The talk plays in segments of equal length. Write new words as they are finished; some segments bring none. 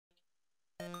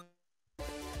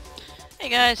Hey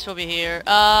guys, Phoebe here.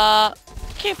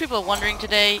 In case people are wondering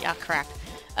today, crap.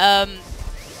 Um,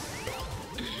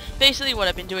 Basically what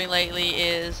I've been doing lately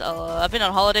is, I've been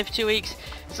on holiday for 2 weeks,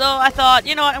 so I thought,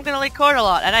 you know what, I'm gonna record a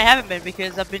lot, and I haven't been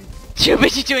because I've been too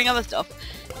busy doing other stuff.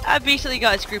 I've basically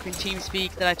got this group in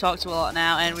TeamSpeak that I talk to a lot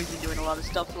now, and we've been doing a lot of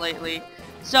stuff lately.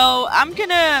 So I'm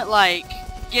gonna, like,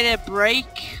 get a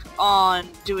break on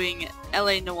doing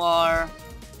LA Noire,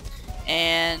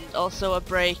 and also a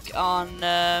break on,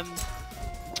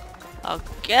 oh,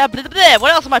 yeah, blah, blah, blah.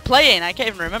 What else am I playing? I can't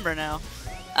even remember now.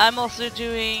 I'm also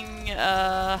doing,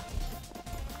 well,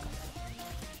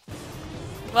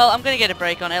 I'm gonna get a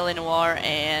break on LA Noire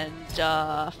and,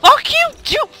 fuck you!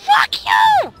 Fuck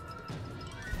you!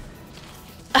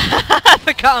 I've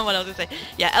forgotten what I was gonna say.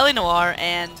 Yeah, LA Noire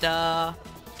and,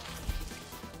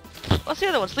 what's the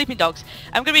other one? Sleeping Dogs.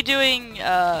 I'm gonna be doing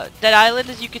Dead Island,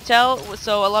 as you could tell.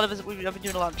 So a lot of us, I've been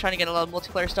doing a lot, trying to get a lot of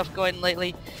multiplayer stuff going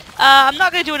lately. I'm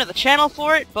not gonna do another channel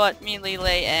for it, but me and Lele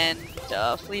and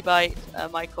Fleabite,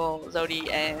 Michael,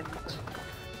 Zodi, and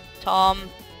Tom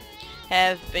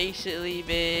have basically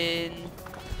been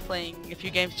playing a few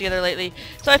games together lately.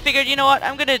 So I figured, you know what,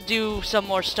 I'm gonna do some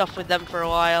more stuff with them for a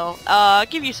while.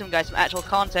 Give you guys some actual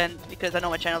content because I know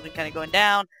my channel's been kind of going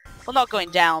down. Well, not going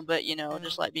down, but, you know,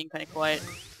 just like being kind of quiet.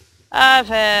 I've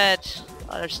had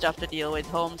other stuff to deal with,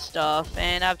 home stuff,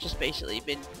 and I've just basically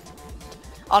been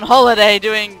on holiday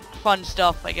doing fun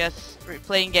stuff, I guess.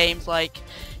 Playing games like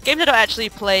games I don't actually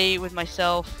play with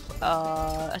myself.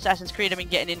 Assassin's Creed I've been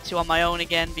getting into on my own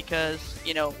again because,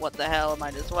 you know, what the hell, I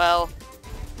might as well.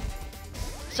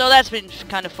 So that's been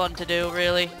kind of fun to do,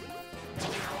 really.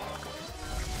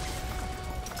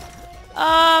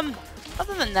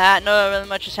 Other than that, not really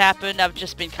much has happened. I've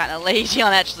just been kind of lazy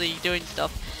on actually doing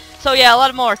stuff. So yeah, a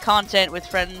lot more content with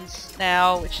friends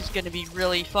now, which is going to be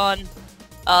really fun.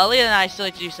 Leah and I still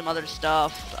need to do some other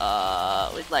stuff,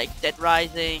 with like Dead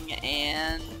Rising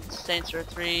and Saints Row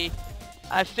 3.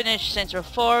 I finished Saints Row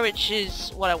 4, which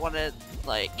is what I wanted,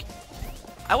 like...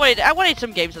 I wanted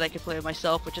some games that I could play with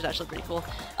myself, which is actually pretty cool.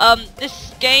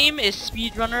 This game is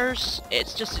Speedrunners.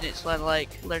 It's just in its like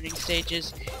learning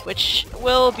stages, which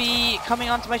will be coming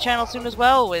onto my channel soon as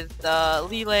well with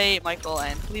Lele, Michael,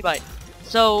 and Fleabite.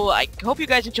 So I hope you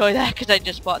guys enjoy that because I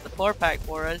just bought the 4-pack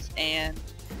for us, and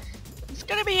it's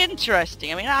gonna be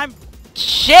interesting. I mean, I'm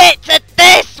shit at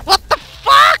this. What the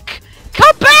fuck?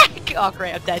 Come back! Oh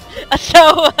great, I'm dead.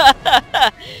 So.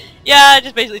 Yeah,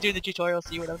 just basically doing the tutorial,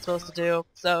 see what I'm supposed to do.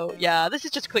 So, yeah, this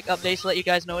is just a quick update to let you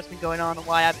guys know what's been going on and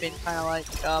why I've been kind of like,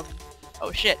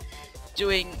 oh shit,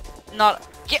 doing a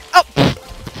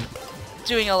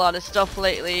lot of stuff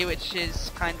lately, which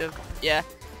is kind of, yeah.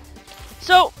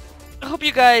 So, I hope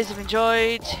you guys have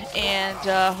enjoyed, and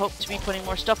hope to be putting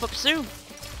more stuff up soon.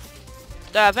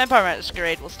 Vampire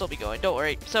Masquerade will still be going, don't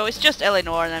worry. So, it's just LA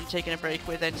Noire, and I'm taking a break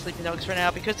with Sleeping Dogs for now,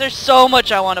 because there's so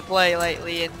much I want to play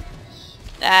lately, and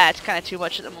it's kind of too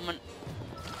much at the moment.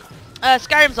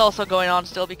 Skyrim's also going on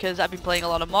still because I've been playing a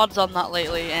lot of mods on that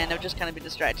lately, and I've just kind of been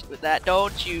distracted with that.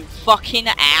 Don't you fucking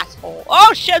asshole!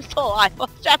 Oh shit, I'm still alive! Oh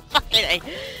shit, fucking A!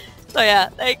 So yeah,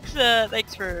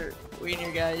 thanks for being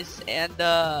here, guys, and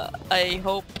I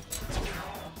hope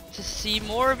to see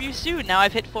more of you soon. Now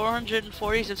I've hit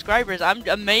 440 subscribers. I'm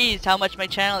amazed how much my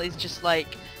channel is just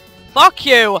like, fuck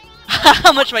you!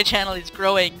 How much my channel is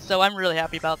growing, so I'm really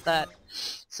happy about that.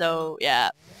 So yeah,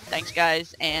 thanks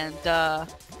guys, and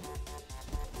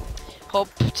hope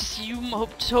you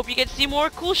get to see more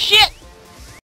cool shit.